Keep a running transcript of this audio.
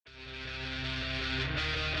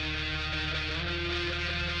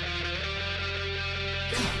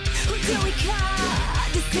Here we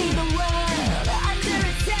come to see the world under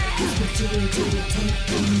attack. Here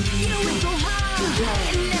we go hard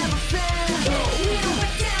and never fail. We don't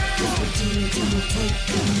back down.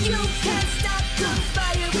 You can't stop the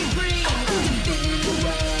fire we bring. Defending the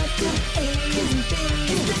world from aliens and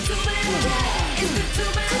things. It's the tubular. It's the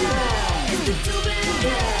tubular. It's the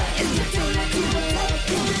tubular. It's the tubular. It's the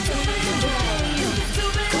tubular.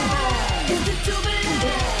 It's the tubular. It's the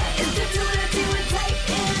tubular. It's the tubular.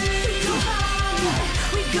 We go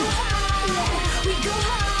hard. We go hard. We go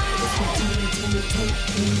hard.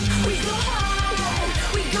 We go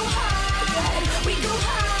hard. We go hard. We go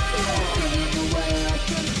hard. Defending the world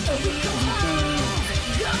from aliens and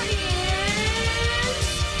things. Guardians.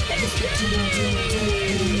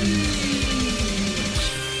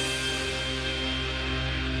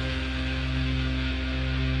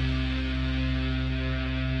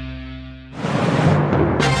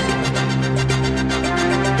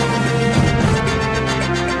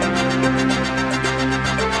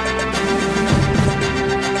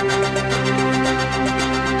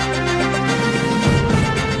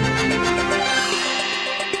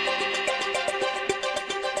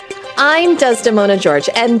 I'm Desdemona George,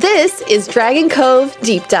 and this is Dragon Cove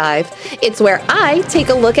Deep Dive. It's where I take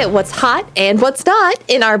a look at what's hot and what's not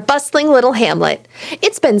in our bustling little hamlet.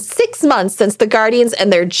 It's been 6 months since the Guardians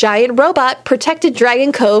and their giant robot protected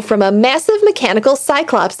Dragon Cove from a massive mechanical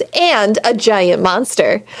cyclops and a giant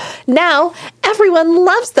monster. Now, everyone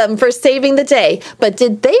loves them for saving the day, but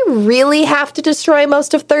did they really have to destroy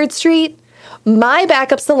most of 3rd Street? My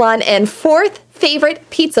backup salon and 4th favorite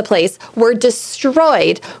pizza place were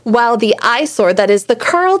destroyed while the eyesore that is the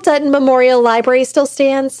Carl Dutton Memorial Library still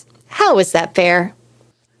stands. How is that fair?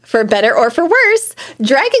 For better or for worse,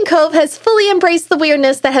 Dragon Cove has fully embraced the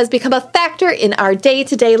weirdness that has become a factor in our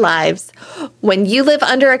day-to-day lives. When you live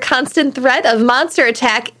under a constant threat of monster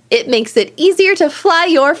attack, it makes it easier to fly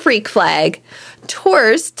your freak flag.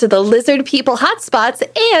 Tours to the lizard people hotspots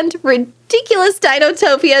and ridiculous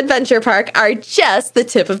Dinotopia Adventure Park are just the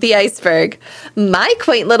tip of the iceberg. My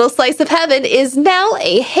quaint little slice of heaven is now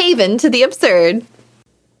a haven to the absurd.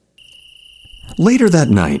 Later that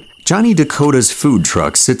night, Johnny Dakota's food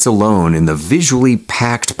truck sits alone in the visually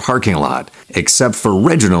packed parking lot, except for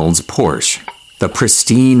Reginald's Porsche. The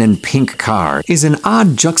pristine and pink car is an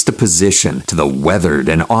odd juxtaposition to the weathered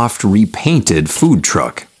and oft-repainted food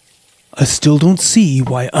truck. I still don't see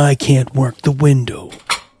why I can't work the window.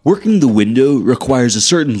 Working the window requires a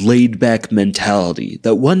certain laid-back mentality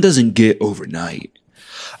that one doesn't get overnight.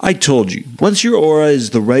 I told you, once your aura is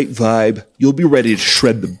the right vibe, you'll be ready to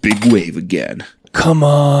shred the big wave again. Come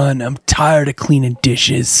on, I'm tired of cleaning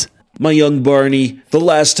dishes. My young Barney, the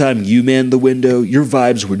last time you manned the window, your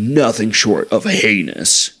vibes were nothing short of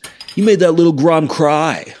heinous. You made that little Grom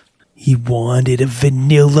cry. He wanted a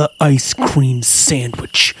vanilla ice cream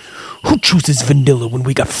sandwich. Who chooses vanilla when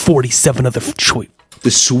we got 47 other choice? The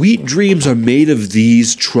sweet dreams are made of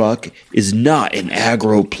these truck is not an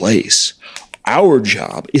aggro place. Our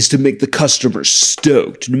job is to make the customers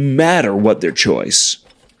stoked, no matter what their choice.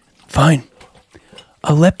 Fine.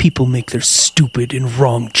 I'll let people make their stupid and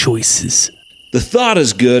wrong choices. The thought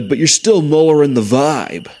is good, but you're still mullering the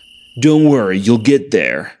vibe. Don't worry, you'll get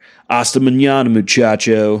there. Hasta mañana,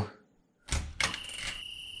 muchacho.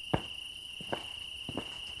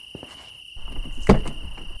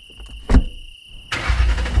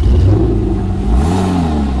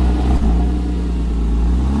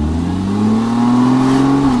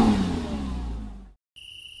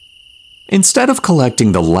 Instead of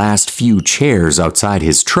collecting the last few chairs outside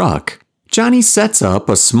his truck, Johnny sets up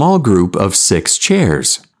a small group of 6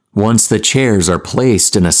 chairs. Once the chairs are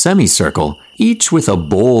placed in a semicircle, each with a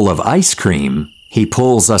bowl of ice cream, he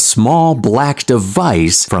pulls a small black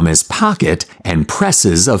device from his pocket and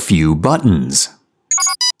presses a few buttons.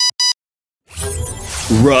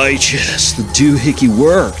 Righteous, the doohickey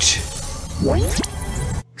worked.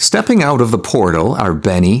 Stepping out of the portal are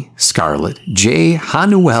Benny, Scarlet, Jay,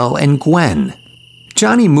 Hanuel, and Gwen.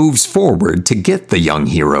 Johnny moves forward to get the young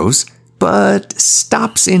heroes, but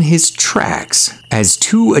stops in his tracks as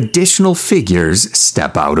 2 additional figures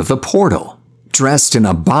step out of the portal. Dressed in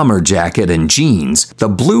a bomber jacket and jeans, the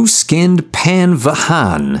blue-skinned Pan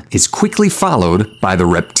Vahan is quickly followed by the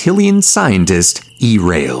reptilian scientist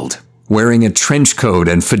E-Railed. Wearing a trench coat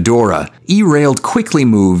and fedora, E-Railed quickly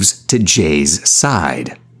moves to Jay's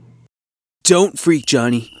side. Don't freak,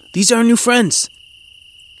 Johnny. These are our new friends.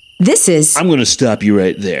 I'm gonna stop you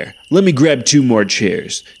right there. Let me grab 2 more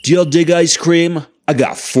chairs. Do y'all dig ice cream? I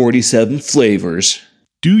got 47 flavors.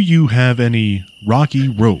 Do you have any Rocky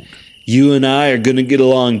Road? You and I are gonna get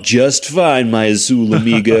along just fine, my azul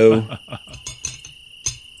amigo.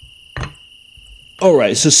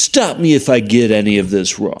 Alright, so stop me if I get any of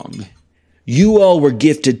this wrong. You all were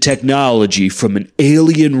gifted technology from an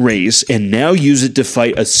alien race and now use it to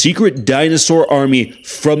fight a secret dinosaur army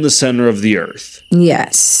from the center of the Earth.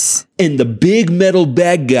 Yes. And the big metal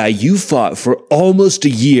bad guy you fought for almost a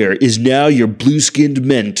year is now your blue-skinned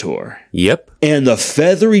mentor. Yep. And the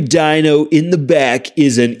feathery dino in the back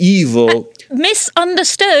is an evil...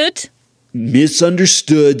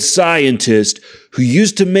 misunderstood scientist who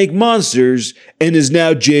used to make monsters and is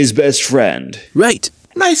now Jay's best friend. Right.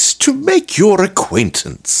 Nice to make your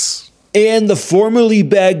acquaintance. And the formerly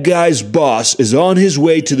bad guy's boss is on his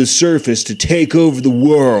way to the surface to take over the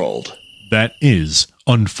world. That is,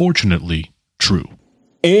 unfortunately, true.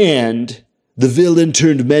 And the villain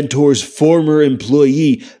turned mentor's former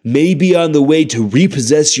employee may be on the way to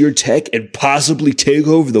repossess your tech and possibly take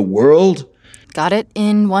over the world? Got it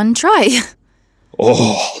in one try.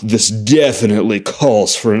 Oh, this definitely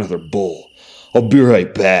calls for another bowl. I'll be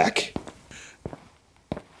right back.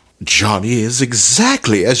 Johnny is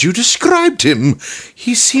exactly as you described him.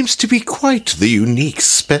 He seems to be quite the unique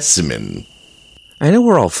specimen. I know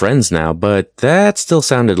we're all friends now, but that still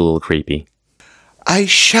sounded a little creepy. I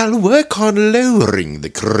shall work on lowering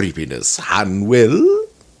the creepiness, Hanwell.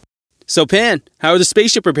 So, Pan, how are the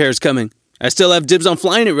spaceship repairs coming? I still have dibs on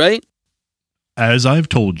flying it, right? As I've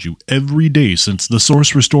told you every day since the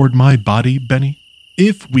Source restored my body, Benny,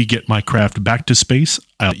 if we get my craft back to space,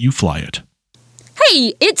 I'll let you fly it.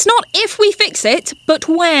 Hey, it's not if we fix it, but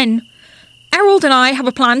when. Harold and I have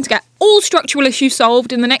a plan to get all structural issues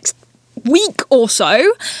solved in the next week or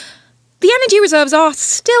so. The energy reserves are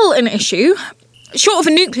still an issue. Short of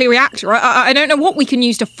a nuclear reactor, I don't know what we can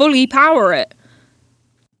use to fully power it.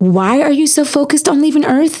 Why are you so focused on leaving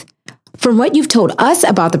Earth? From what you've told us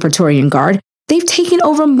about the Praetorian Guard, they've taken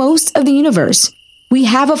over most of the universe. We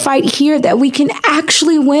have a fight here that we can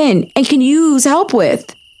actually win and can use help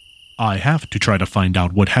with. I have to try to find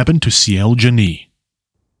out what happened to Ciel Janie.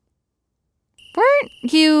 Weren't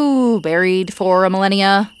you buried for a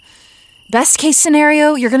millennia? Best case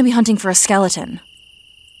scenario, you're going to be hunting for a skeleton.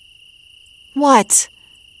 What?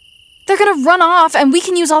 They're going to run off and we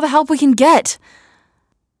can use all the help we can get.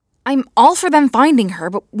 I'm all for them finding her,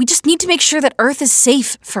 but we just need to make sure that Earth is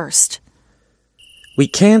safe first. We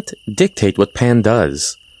can't dictate what Pan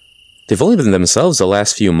does. They've only been themselves the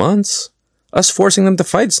last few months. Us forcing them to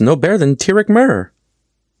fight's no better than Tyrek Myrrh.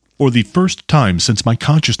 For the first time since my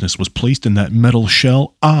consciousness was placed in that metal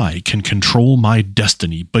shell, I can control my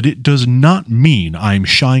destiny, but it does not mean I'm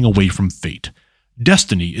shying away from fate.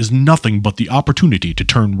 Destiny is nothing but the opportunity to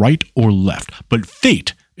turn right or left, but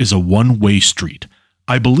fate is a one-way street.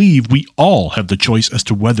 I believe we all have the choice as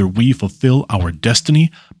to whether we fulfill our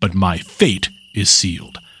destiny, but my fate is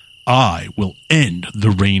sealed. I will end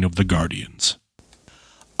the reign of the Guardians.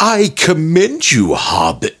 I commend you,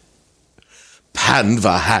 Hobbit.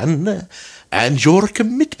 Panvahan, and your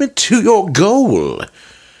commitment to your goal.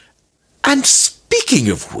 And speaking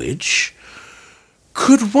of which,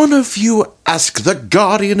 could one of you ask the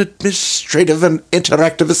Guardian Administrative and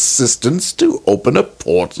Interactive Assistants to open a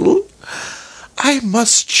portal? I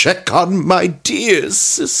must check on my dear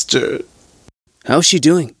sister. How's she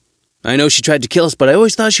doing? I know she tried to kill us, but I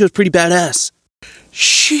always thought she was pretty badass.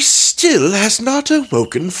 She still has not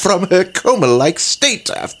awoken from her coma-like state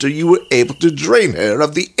after you were able to drain her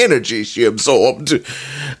of the energy she absorbed.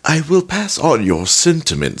 I will pass on your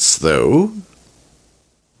sentiments, though.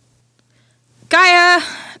 Gaia,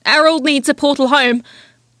 Harold needs a portal home.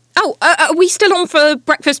 Oh, are we still on for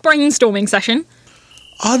breakfast brainstorming session?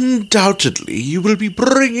 Undoubtedly, you will be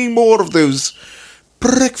bringing more of those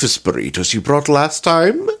breakfast burritos you brought last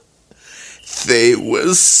time. They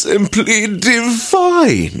were simply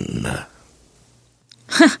divine.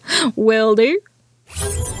 Will do.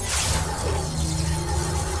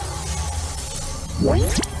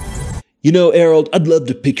 You know, Harold, I'd love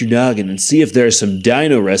to pick your noggin and see if there are some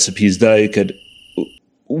dino recipes that I could...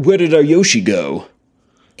 Where did our Yoshi go?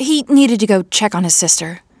 He needed to go check on his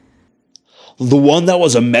sister. The one that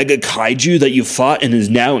was a mega kaiju that you fought and is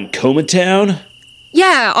now in Coma Town?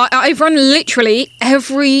 Yeah, I've run literally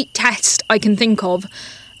every test I can think of,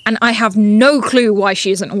 and I have no clue why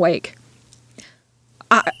she isn't awake.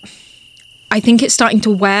 I think it's starting to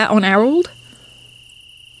wear on Harold.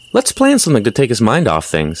 Let's plan something to take his mind off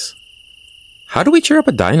things. How do we cheer up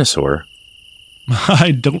a dinosaur?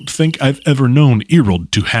 I don't think I've ever known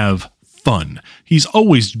Erold to have fun. He's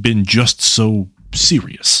always been just so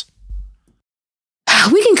serious.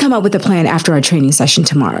 We can come up with a plan after our training session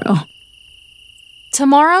tomorrow.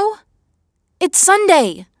 Tomorrow? It's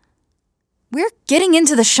Sunday. We're getting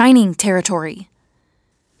into the Shining territory.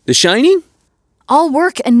 The Shining? All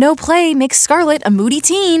work and no play makes Scarlet a moody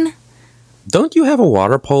teen. Don't you have a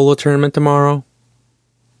water polo tournament tomorrow?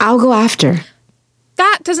 I'll go after.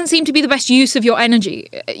 That doesn't seem to be the best use of your energy.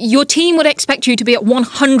 Your team would expect you to be at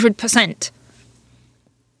 100%.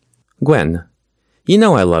 Gwen, you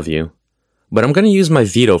know I love you, but I'm going to use my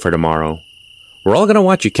veto for tomorrow. We're all going to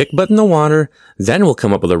watch you kick butt in the water, then we'll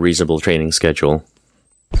come up with a reasonable training schedule.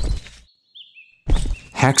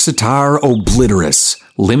 Haxatar Obliterus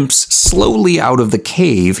limps slowly out of the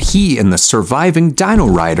cave he and the surviving Dino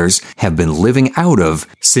Riders have been living out of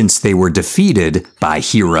since they were defeated by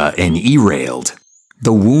Hera and Erailed.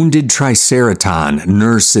 The wounded Triceraton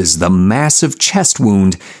nurses the massive chest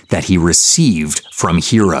wound that he received from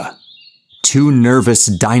Hera. Two nervous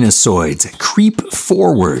dinosaurs creep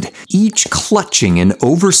forward, each clutching an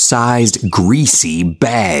oversized, greasy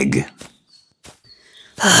bag.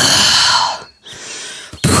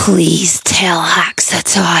 Please tell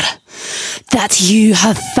Haxatar that you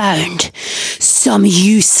have found some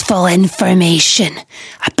useful information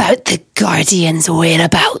about the Guardian's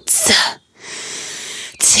whereabouts.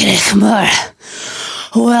 Trichmur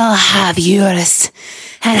will have yours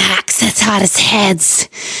and Haxatar's heads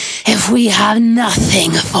if we have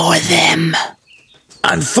nothing for them.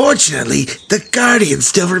 Unfortunately, the Guardians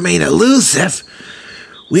still remain elusive.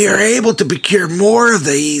 We are able to procure more of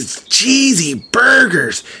these cheesy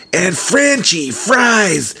burgers and Frenchy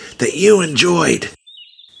fries that you enjoyed.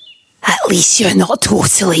 At least you're not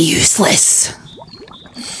totally useless.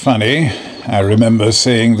 Funny, I remember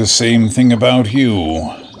saying the same thing about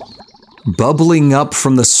you. Bubbling up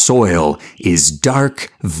from the soil is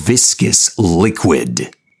dark, viscous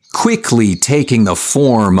liquid. Quickly taking the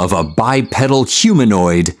form of a bipedal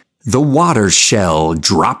humanoid, the water shell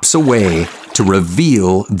drops away to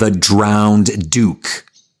reveal the drowned Duke.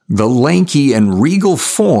 The lanky and regal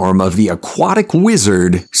form of the aquatic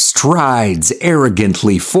wizard strides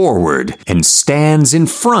arrogantly forward and stands in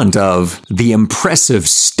front of the impressive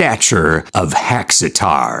stature of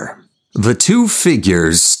Haxatar. The two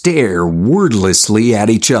figures stare wordlessly at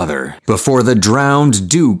each other before the drowned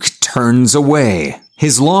Duke turns away,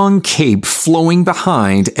 his long cape flowing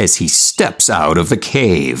behind as he steps out of the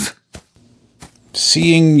cave.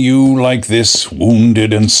 Seeing you like this,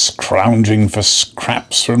 wounded and scrounging for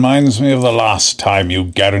scraps, reminds me of the last time you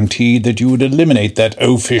guaranteed that you would eliminate that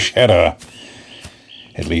oafish Hera.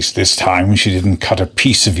 At least this time she didn't cut a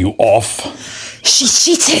piece of you off. She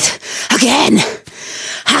cheated again.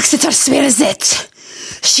 Haxatar swears it.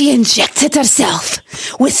 She injected herself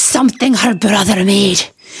with something her brother made.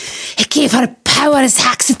 It gave her powers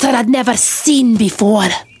Haxatar had never seen before.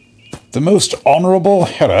 The most honorable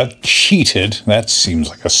Hera cheated? That seems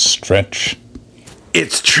like a stretch.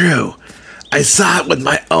 It's true. I saw it with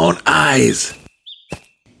my own eyes.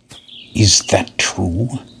 Is that true?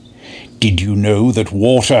 Did you know that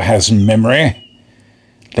water has memory?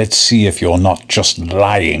 Let's see if you're not just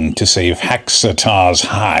lying to save Haxatar's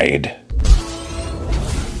hide.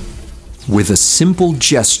 With a simple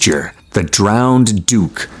gesture, the drowned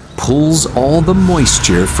Duke pulls all the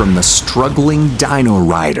moisture from the struggling Dino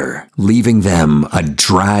Rider, leaving them a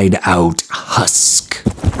dried-out husk.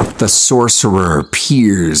 The sorcerer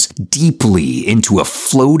peers deeply into a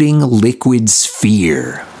floating liquid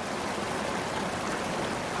sphere.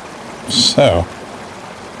 So,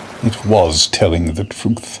 it was telling the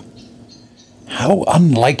truth. How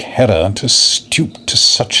unlike Hera to stoop to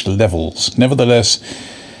such levels. Nevertheless,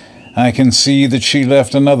 I can see that she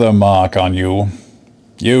left another mark on you.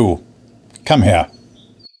 You, come here.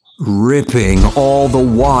 Ripping all the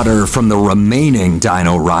water from the remaining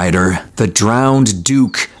Dino Rider, the drowned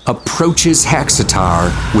Duke approaches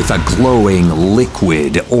Haxatar with a glowing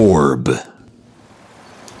liquid orb.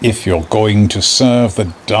 If you're going to serve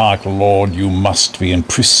the Dark Lord, you must be in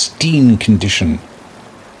pristine condition.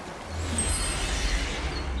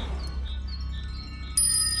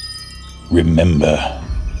 Remember,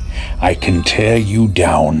 I can tear you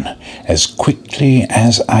down as quickly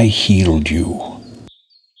as I healed you.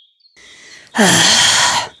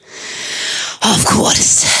 Of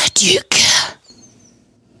course, Duke.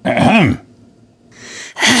 Ahem.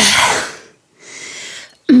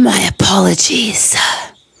 My apologies.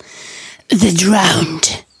 The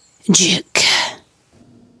drowned Duke.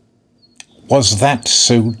 Was that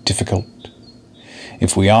so difficult?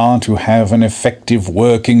 If we are to have an effective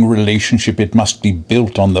working relationship, it must be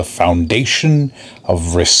built on the foundation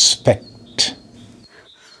of respect.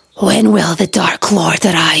 When will the Dark Lord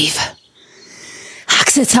arrive?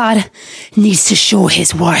 Haxatar needs to show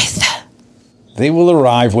his worth. They will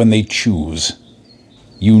arrive when they choose.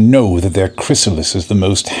 You know that their chrysalis is the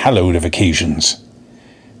most hallowed of occasions.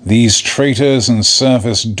 These traitors and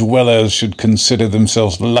surface dwellers should consider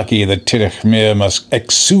themselves lucky that Tirachmir must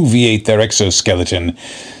exuviate their exoskeleton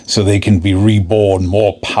so they can be reborn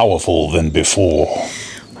more powerful than before.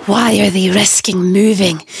 Why are they risking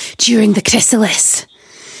moving during the chrysalis?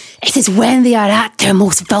 It is when they are at their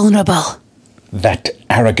most vulnerable. That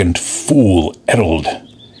arrogant fool, Errol,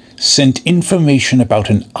 sent information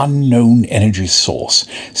about an unknown energy source.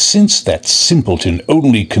 Since that simpleton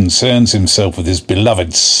only concerns himself with his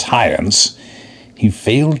beloved science, he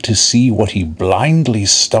failed to see what he blindly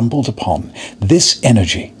stumbled upon. This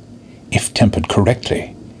energy, if tempered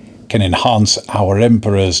correctly, can enhance our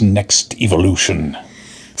Emperor's next evolution.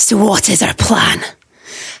 So what is our plan?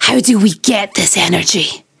 How do we get this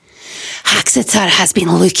energy? Haxatar has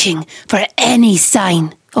been looking for any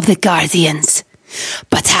sign of the Guardians,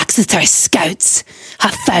 but Haxatar's scouts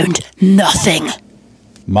have found nothing.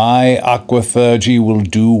 My aquathurgy will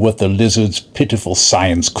do what the lizard's pitiful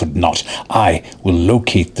science could not. I will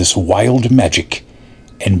locate this wild magic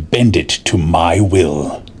and bend it to my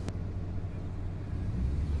will.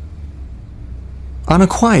 On a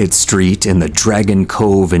quiet street in the Dragon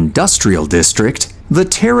Cove Industrial District, the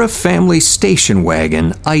Terra family station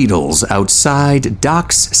wagon idles outside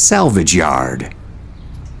Doc's salvage yard.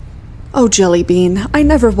 Oh, Jellybean, I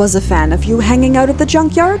never was a fan of you hanging out at the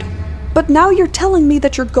junkyard, but now you're telling me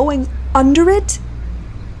that you're going under it?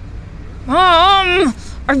 I've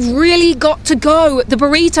really got to go. The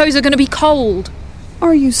burritos are going to be cold.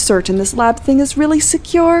 Are you certain this lab thing is really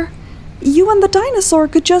secure? You and the dinosaur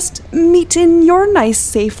could just meet in your nice,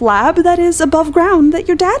 safe lab that is above ground that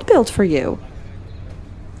your dad built for you.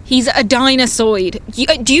 He's a dinosaur.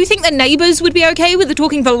 Do you think the neighbours would be okay with the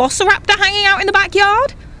talking velociraptor hanging out in the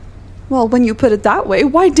backyard? Well, when you put it that way,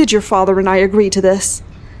 why did your father and I agree to this?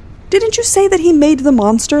 Didn't you say that he made the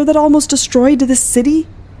monster that almost destroyed this city?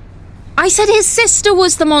 I said his sister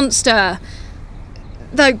was the monster.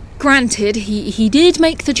 Though, granted, he did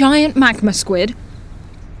make the giant magma squid.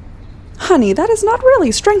 Honey, that is not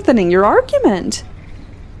really strengthening your argument.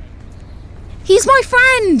 He's my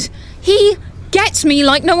friend. He gets me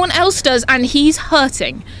like no one else does, and he's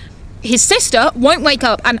hurting. His sister won't wake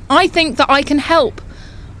up, and I think that I can help.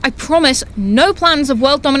 I promise no plans of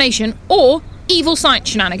world domination or evil science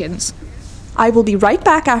shenanigans. I will be right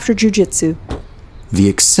back after jujitsu. The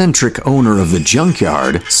eccentric owner of the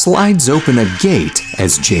junkyard slides open a gate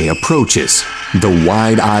as Jay approaches. The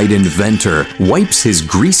wide-eyed inventor wipes his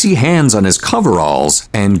greasy hands on his coveralls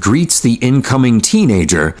and greets the incoming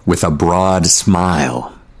teenager with a broad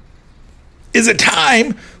smile. Is it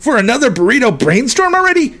time for another burrito brainstorm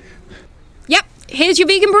already? Yep, here's your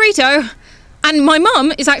vegan burrito. And my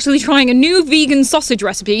mum is actually trying a new vegan sausage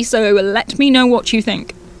recipe, so let me know what you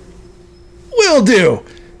think. Will do.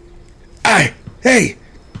 Hey,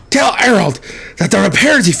 tell Harold that the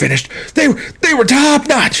repairs he finished, they were top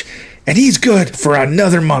notch, and he's good for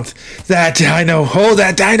another month. That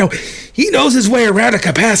dino, he knows his way around a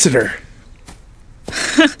capacitor.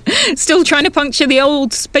 Still trying to puncture the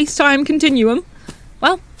old space-time continuum?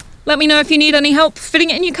 Well, let me know if you need any help fitting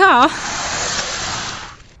it in your car.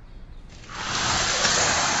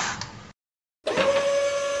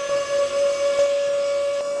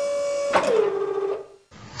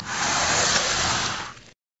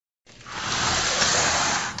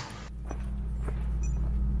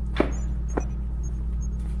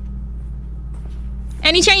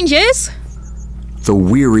 Any changes? The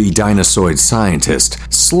weary dinosaur scientist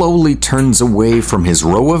slowly turns away from his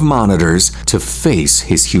row of monitors to face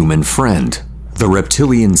his human friend. The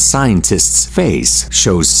reptilian scientist's face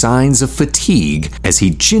shows signs of fatigue as he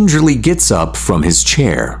gingerly gets up from his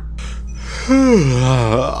chair.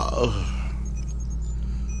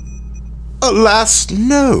 Alas,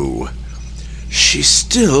 no. She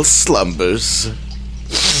still slumbers.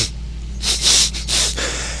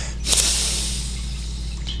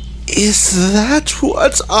 Is that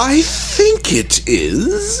what I think it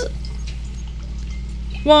is?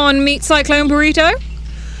 One meat cyclone burrito?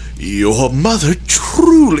 Your mother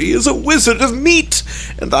truly is a wizard of meat,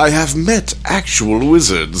 and I have met actual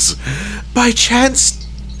wizards. By chance,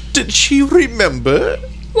 did she remember?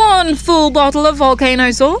 One full bottle of volcano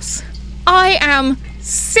sauce. I am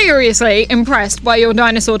seriously impressed by your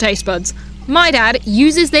dinosaur taste buds. My dad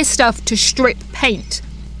uses this stuff to strip paint.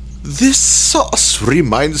 This sauce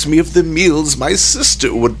reminds me of the meals my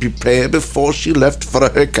sister would prepare before she left for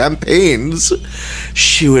her campaigns.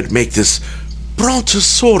 She would make this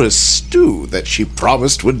brontosaurus stew that she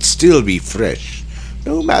promised would still be fresh,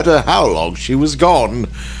 no matter how long she was gone.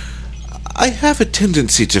 I have a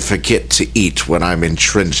tendency to forget to eat when I'm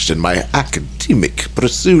entrenched in my academic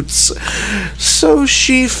pursuits, so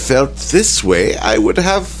she felt this way I would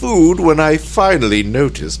have food when I finally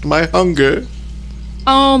noticed my hunger.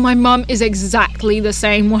 Oh, my mum is exactly the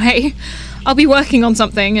same way. I'll be working on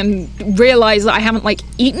something and realise that I haven't,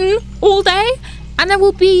 eaten all day, and there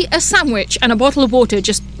will be a sandwich and a bottle of water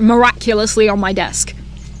just miraculously on my desk.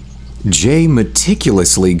 Jay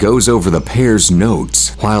meticulously goes over the pair's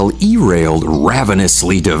notes, while Erailed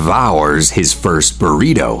ravenously devours his first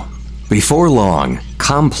burrito. Before long,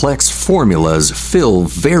 complex formulas fill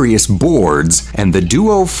various boards, and the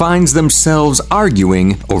duo finds themselves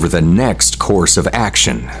arguing over the next course of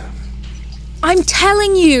action. I'm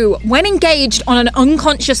telling you, when engaged on an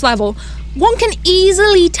unconscious level, one can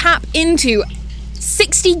easily tap into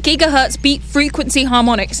 60 gigahertz beat frequency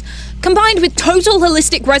harmonics, combined with total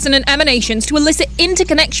holistic resonant emanations to elicit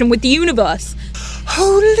interconnection with the universe.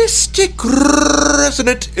 Holistic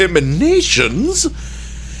resonant emanations?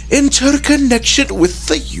 Interconnection with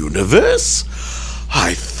the universe?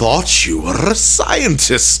 I thought you were a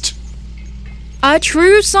scientist. A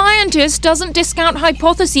true scientist doesn't discount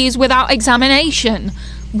hypotheses without examination.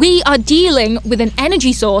 We are dealing with an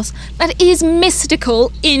energy source that is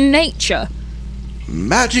mystical in nature.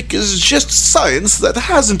 Magic is just science that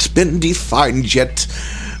hasn't been defined yet.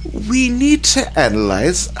 We need to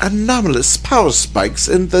analyze anomalous power spikes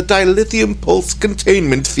in the dilithium pulse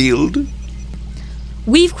containment field.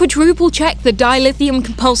 We've quadruple-checked the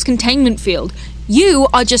dilithium pulse containment field. You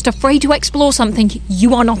are just afraid to explore something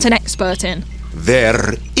you are not an expert in.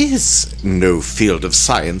 There is no field of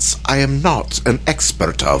science I am not an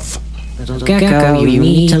expert of. Little Gecko, you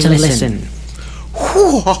need to listen.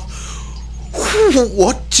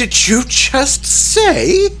 What did you just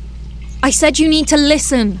say? I said you need to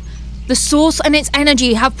listen. The source and its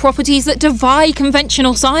energy have properties that defy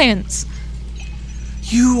conventional science.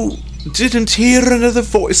 You didn't hear another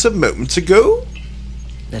voice a moment ago?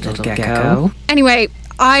 Little Gecko? Anyway,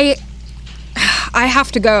 I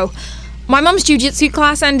have to go. My mum's jiu-jitsu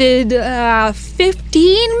class ended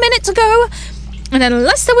 15 minutes ago, and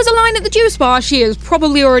unless there was a line at the juice bar, she is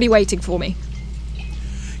probably already waiting for me.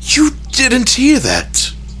 You didn't hear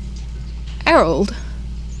that. Harold,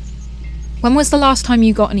 when was the last time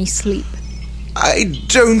you got any sleep? I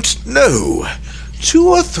don't know. 2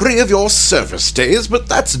 or 3 of your service days, but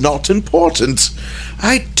that's not important.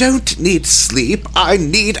 I don't need sleep, I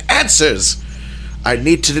need answers. I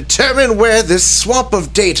need to determine where this swamp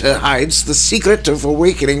of data hides the secret of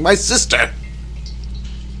awakening my sister.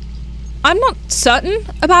 I'm not certain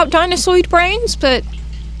about dinosaur brains, but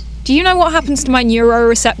do you know what happens to my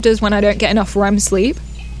neuroreceptors when I don't get enough REM sleep?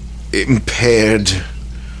 Impaired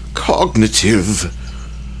cognitive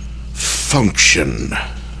function.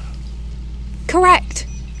 Correct.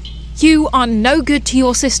 You are no good to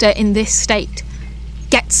your sister in this state.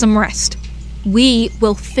 Get some rest. We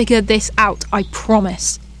will figure this out, I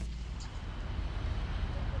promise.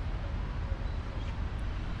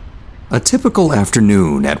 A typical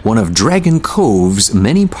afternoon at one of Dragon Cove's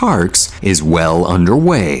many parks is well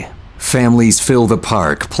underway. Families fill the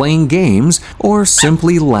park playing games or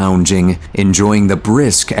simply lounging, enjoying the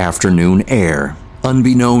brisk afternoon air.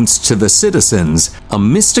 Unbeknownst to the citizens, a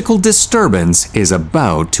mystical disturbance is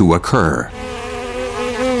about to occur.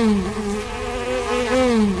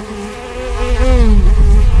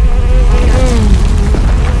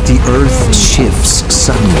 The earth shifts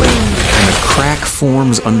suddenly, and a crack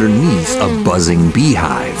forms underneath a buzzing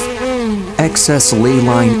beehive. Excess ley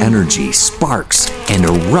line energy sparks and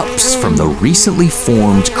erupts from the recently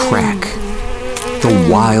formed crack. The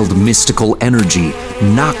wild mystical energy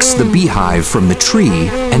knocks the beehive from the tree,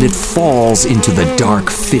 and it falls into the dark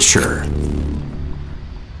fissure.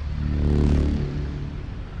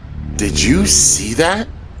 Did you see that?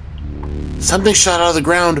 Something shot out of the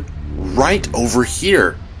ground right over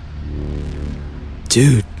here.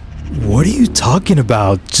 Dude, what are you talking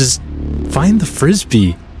about? Just find the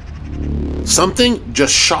frisbee. Something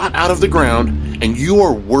just shot out of the ground, and you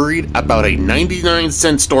are worried about a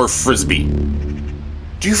 99-cent store frisbee.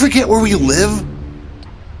 Do you forget where we live?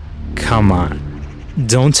 Come on.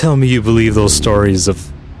 Don't tell me you believe those stories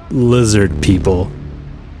of lizard people.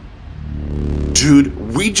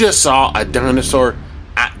 Dude, we just saw a dinosaur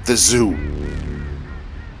at the zoo.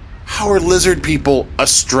 How are lizard people a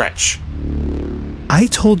stretch? I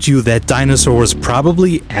told you that dinosaur was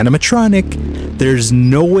probably animatronic. There's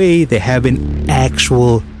no way they have an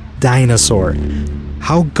actual dinosaur.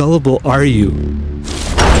 How gullible are you?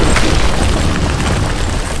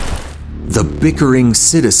 The bickering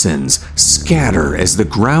citizens scatter as the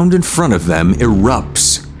ground in front of them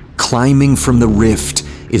erupts. Climbing from the rift,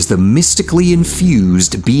 is the mystically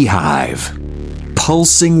infused beehive.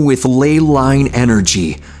 Pulsing with ley line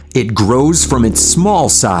energy, it grows from its small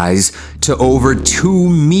size to over 2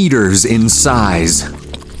 meters in size.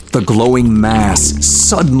 The glowing mass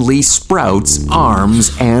suddenly sprouts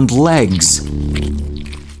arms and legs.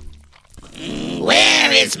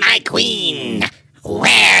 Where is my queen?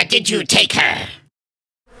 Where did you take her?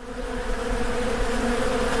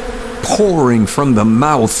 Pouring from the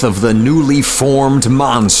mouth of the newly formed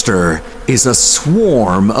monster is a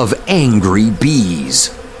swarm of angry bees.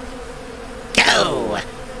 Go!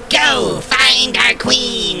 Go find our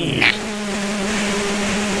queen!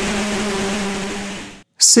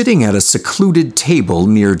 Sitting at a secluded table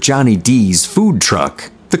near Johnny D's food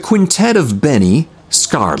truck, the quintet of Benny,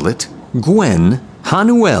 Scarlet, Gwen,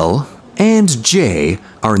 Hanuel, and Jay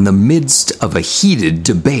are in the midst of a heated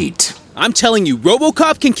debate. I'm telling you,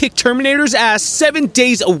 RoboCop can kick Terminator's ass 7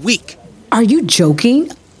 days a week. Are you joking?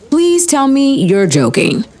 Please tell me you're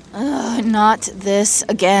joking. Not this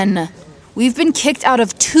again. We've been kicked out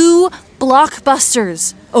of 2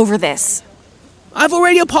 blockbusters over this. I've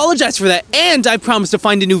already apologized for that, and I promised to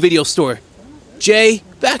find a new video store. Jay,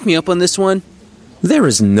 back me up on this one. There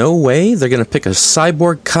is no way they're going to pick a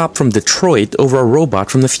cyborg cop from Detroit over a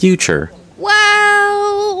robot from the future.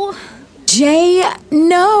 Well... Jay,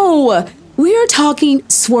 no. We're talking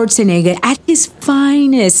Schwarzenegger at his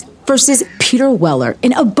finest versus Peter Weller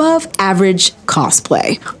in above-average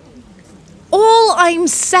cosplay. All I'm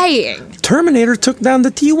saying... Terminator took down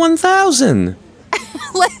the T-1000.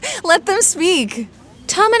 Let them speak.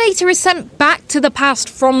 Terminator is sent back to the past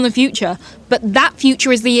from the future, but that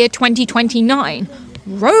future is the year 2029.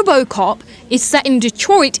 RoboCop is set in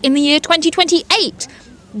Detroit in the year 2028.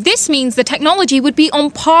 This means the technology would be on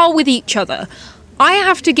par with each other. I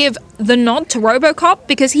have to give the nod to RoboCop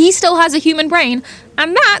because he still has a human brain,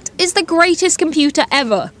 and that is the greatest computer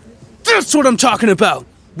ever. That's what I'm talking about.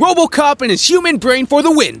 RoboCop and his human brain for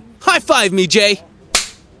the win. High five me, Jay.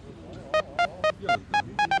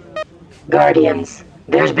 Guardians,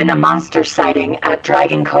 there's been a monster sighting at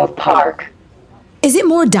Dragon Cove Park. Is it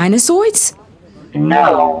more dinosaurs?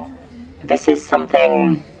 No, this is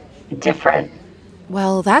something different.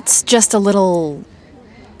 Well, that's just a little...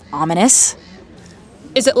 ominous.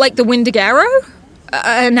 Is it like the Wendigo?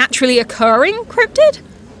 A naturally occurring cryptid?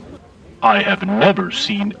 I have never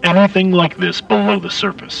seen anything like this below the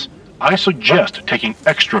surface. I suggest taking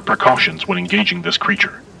extra precautions when engaging this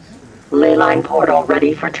creature. Leyline portal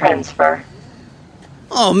ready for transfer.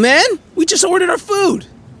 Oh man, we just ordered our food.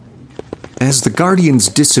 As the Guardians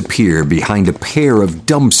disappear behind a pair of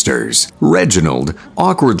dumpsters, Reginald,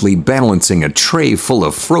 awkwardly balancing a tray full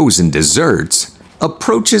of frozen desserts,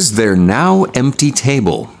 approaches their now empty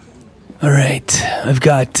table. All right, I've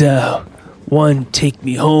got one Take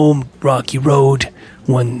Me Home, Rocky Road,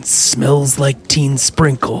 one Smells Like Teen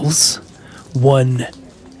Sprinkles, one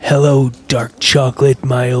Hello Dark Chocolate,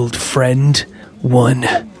 My Old Friend,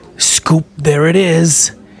 one Scoop There It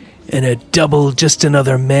Is, and a double Just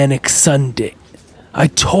Another Manic Sundae. I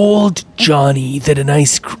told Johnny that an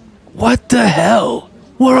ice cream... What the hell?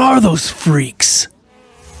 Where are those freaks?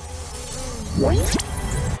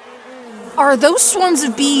 Are those swarms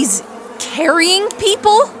of bees carrying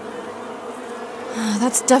people?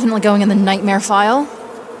 That's definitely going in the nightmare file.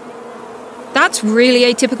 That's really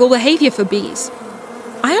atypical behavior for bees.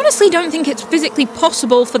 I honestly don't think it's physically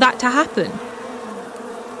possible for that to happen.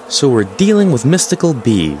 So we're dealing with mystical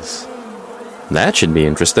bees. That should be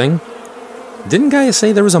interesting. Didn't Gaia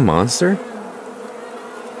say there was a monster?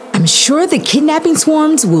 I'm sure the kidnapping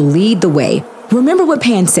swarms will lead the way. Remember what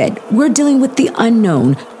Pan said. We're dealing with the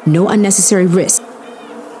unknown. No unnecessary risk.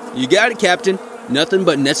 You got it, Captain. Nothing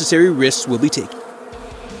but necessary risks will be taken.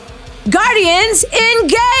 Guardians,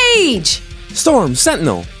 engage! Storm,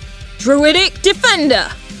 Sentinel. Druidic Defender.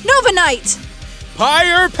 Nova Knight.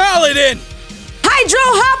 Pyre Paladin. Hydro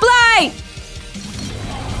Hoplite!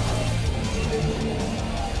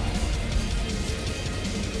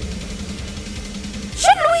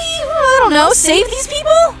 Shouldn't we, I don't know, save these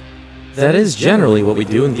people? That is generally what we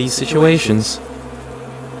do in these situations.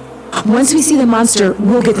 Once we see the monster,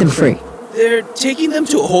 we'll get them free. They're taking them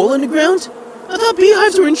to a hole in the ground? I thought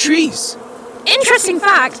beehives were in trees. Interesting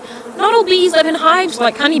fact, not all bees live in hives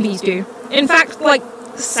like honeybees do. In fact, like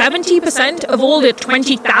 70% of all the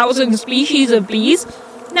 20,000 species of bees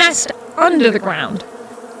nest under the ground.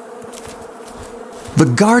 The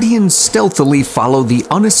Guardians stealthily follow the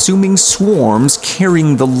unassuming swarms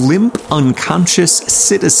carrying the limp, unconscious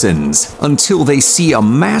citizens until they see a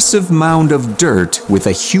massive mound of dirt with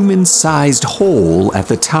a human-sized hole at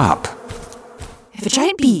the top. If a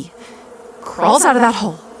giant bee crawls out of that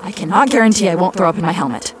hole, I cannot guarantee I won't throw up in my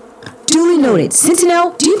helmet. Duly noted.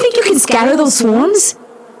 Sentinel, do you think you can scatter those swarms?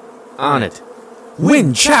 On it.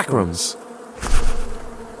 Wind chakrams!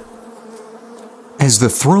 As the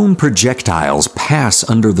thrown projectiles pass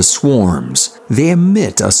under the swarms, they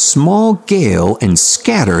emit a small gale and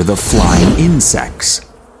scatter the flying insects.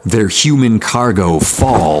 Their human cargo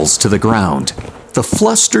falls to the ground. The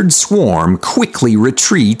flustered swarm quickly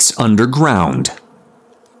retreats underground.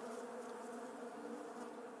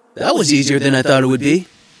 That was easier than I thought it would be.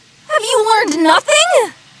 Have you learned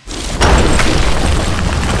nothing?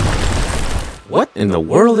 What in the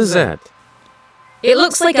world is that? It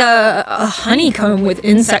looks like a honeycomb with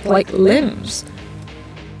insect-like limbs.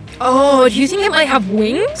 Oh, do you think it might have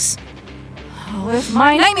wings? Oh, if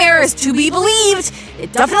my nightmare is to be believed,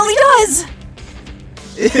 it definitely does.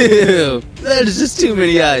 Ew, that is just too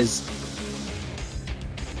many eyes.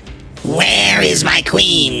 Where is my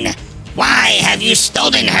queen? Why have you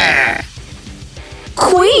stolen her?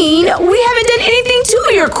 Queen? We haven't done anything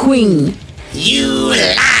to your queen. You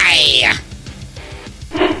lie!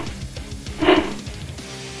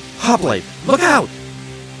 Hoplite, look out!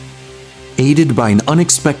 Aided by an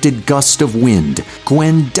unexpected gust of wind,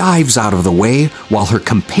 Gwen dives out of the way while her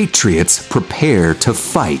compatriots prepare to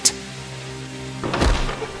fight.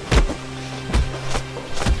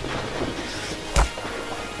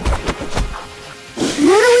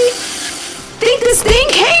 Where do we think this thing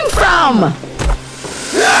came from?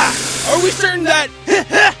 Are we certain that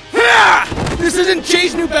this isn't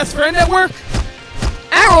Jay's new best friend at work?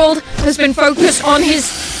 Harold has been focused on his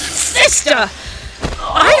sister.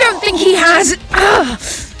 I don't think he has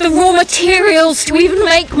the raw materials to even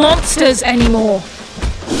make monsters anymore.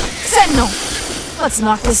 Sentinel, let's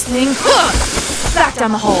knock this thing back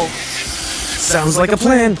down the hole. Sounds like a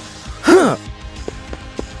plan. Huh.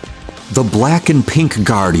 The black and pink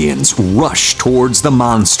guardians rush towards the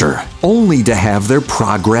monster, only to have their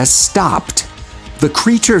progress stopped. The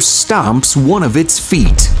creature stomps one of its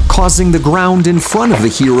feet, causing the ground in front of the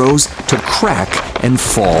heroes to crack and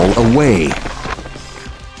fall away.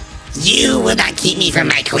 You will not keep me from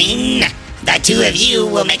my queen. The two of you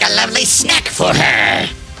will make a lovely snack for her.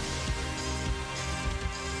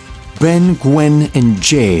 Ben, Gwen, and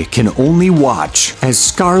Jay can only watch as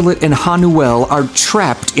Scarlet and Hanuel are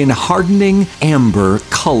trapped in hardening,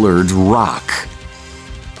 amber-colored rock.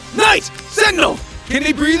 Nice! Sentinel! Can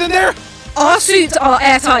they breathe in there? Our suits are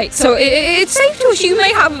airtight, so it's safe to assume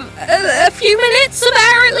they have a few minutes of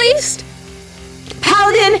air at least.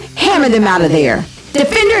 Paladin, hammer them out of there.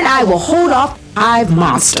 Defender and I will hold off Hive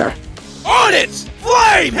Monster. On it!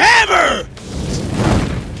 Flame hammer!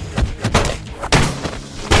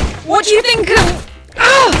 What do you think of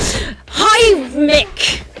Hive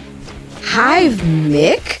Mick? Hive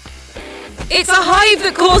Mick? It's a hive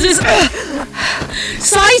that causes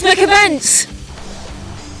seismic events.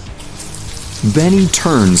 Benny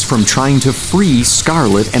turns from trying to free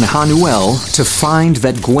Scarlet and Hanuel to find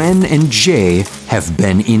that Gwen and Jay have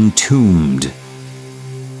been entombed.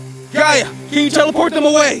 Gaia, can you teleport them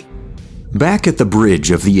away? Back at the bridge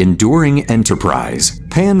of the Enduring Enterprise,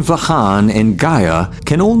 Pan Vahan and Gaia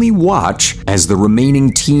can only watch as the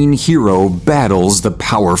remaining teen hero battles the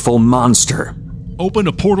powerful monster. Open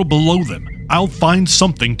a portal below them. I'll find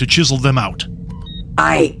something to chisel them out.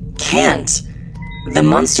 I can't. The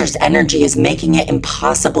monster's energy is making it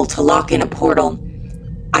impossible to lock in a portal.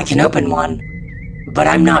 I can open one, but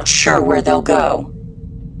I'm not sure where they'll go.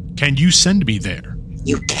 Can you send me there?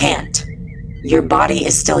 You can't. Your body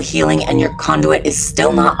is still healing and your conduit is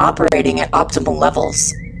still not operating at optimal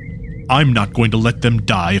levels. I'm not going to let them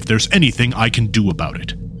die if there's anything I can do about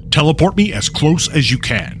it. Teleport me as close as you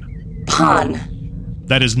can. Pan.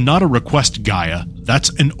 That is not a request, Gaia.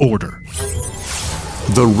 That's an order.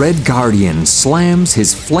 The Red Guardian slams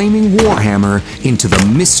his flaming warhammer into the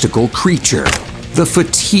mystical creature. The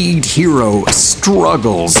fatigued hero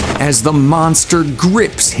struggles as the monster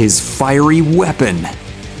grips his fiery weapon.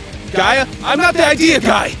 Gaia, I'm not the idea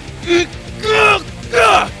guy.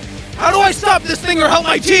 How do I stop this thing or help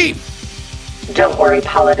my team? Don't worry,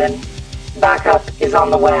 Paladin. Backup is on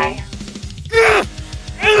the way.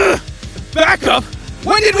 Backup?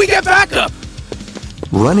 When did we get backup?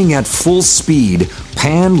 Running at full speed,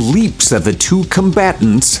 Pan leaps at the two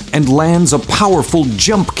combatants and lands a powerful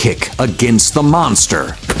jump kick against the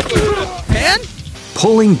monster. Pan?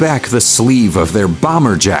 Pulling back the sleeve of their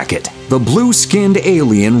bomber jacket, the blue-skinned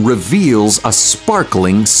alien reveals a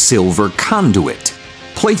sparkling silver conduit.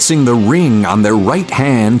 Placing the ring on their right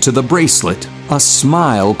hand to the bracelet, a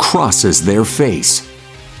smile crosses their face.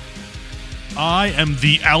 I am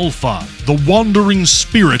the Alpha, the wandering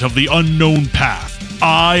spirit of the unknown path.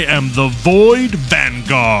 I am the Void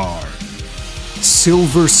Vanguard.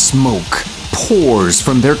 Silver smoke pours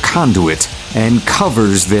from their conduit and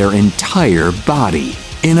covers their entire body.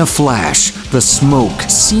 In a flash, the smoke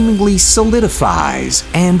seemingly solidifies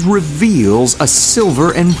and reveals a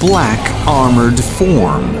silver and black armored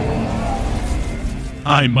form.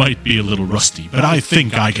 I might be a little rusty, but I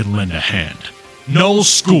think I can lend a hand. Null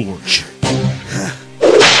Scourge.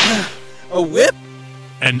 A whip?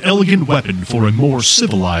 An elegant weapon for a more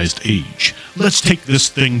civilized age. Let's take this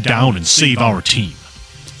thing down and save our team.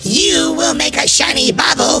 You will make a shiny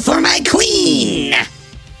bauble for my queen!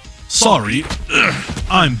 Sorry,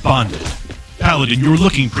 I'm bonded. Paladin, you're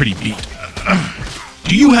looking pretty beat.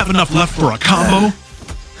 Do you have enough left for a combo?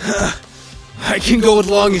 I can go as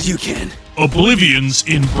long as you can. Oblivion's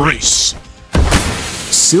Embrace.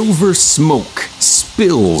 Silver smoke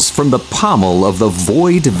spills from the pommel of the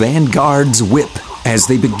Void Vanguard's whip as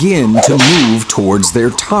they begin to move towards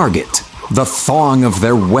their target. The thong of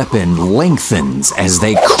their weapon lengthens as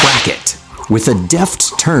they crack it. With a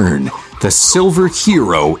deft turn, the silver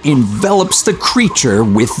hero envelops the creature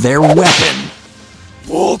with their weapon.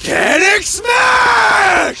 Volcanic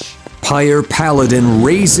Smash! Pyre Paladin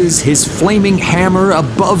raises his flaming hammer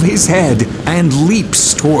above his head and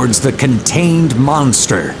leaps towards the contained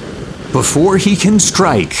monster. Before he can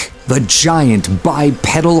strike, the giant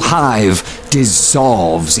bipedal hive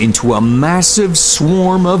dissolves into a massive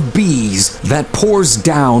swarm of bees that pours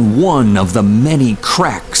down one of the many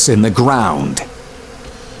cracks in the ground.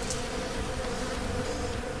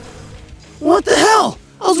 What the hell?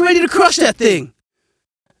 I was ready to crush that thing.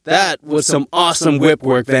 That was some awesome whip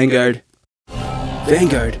work, Vanguard.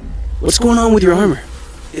 Vanguard, what's going on with your armor?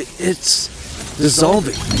 It's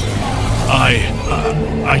dissolving.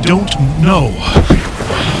 I don't know.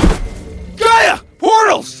 Gaia!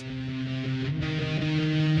 Portals!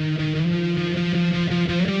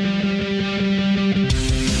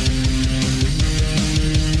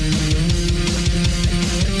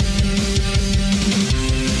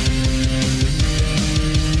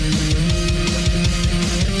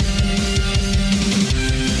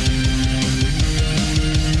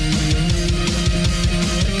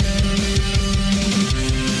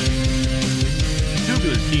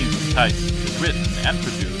 Tubular Teens Titan is written and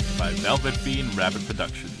produced by Velvet Fiend Rabbit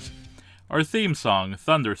Productions. Our theme song,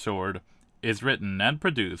 Thunder Sword, is written and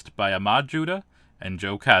produced by Ahmad Judah and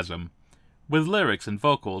Joe Chasm, with lyrics and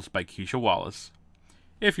vocals by Keisha Wallace.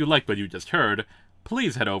 If you liked what you just heard,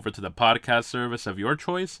 please head over to the podcast service of your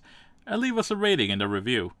choice and leave us a rating and a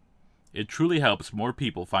review. It truly helps more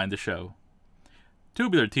people find the show.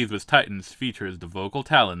 Tubular Teens with Titans features the vocal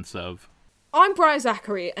talents of... I'm Briar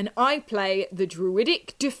Zachary, and I play the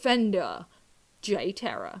Druidic Defender, Jay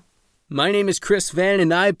Terra. My name is Chris Van,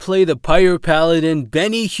 and I play the Pyre Paladin,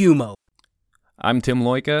 Benny Humo. I'm Tim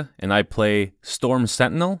Loika, and I play Storm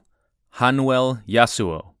Sentinel, Hanuel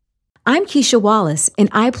Yasuo. I'm Keisha Wallace, and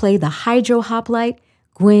I play the Hydro Hoplite,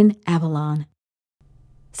 Gwen Avalon.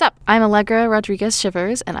 Sup, I'm Allegra Rodriguez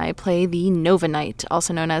Shivers, and I play the Nova Knight,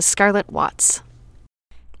 also known as Scarlet Watts.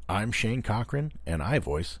 I'm Shane Cochran, and I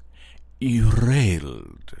voice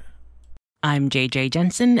Urailed. I'm JJ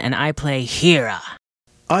Jensen, and I play Hera.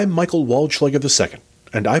 I'm Michael Waldschlager II,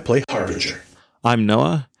 and I play Harbinger. I'm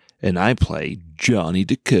Noah, and I play Johnny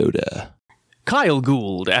Dakota. Kyle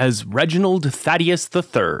Gould as Reginald Thaddeus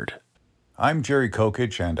III. I'm Jerry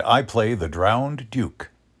Kokich, and I play the Drowned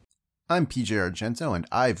Duke. I'm PJ Argento, and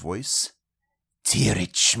I voice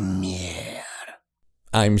Tirich Mir.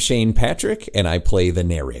 I'm Shane Patrick, and I play the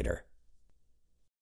narrator.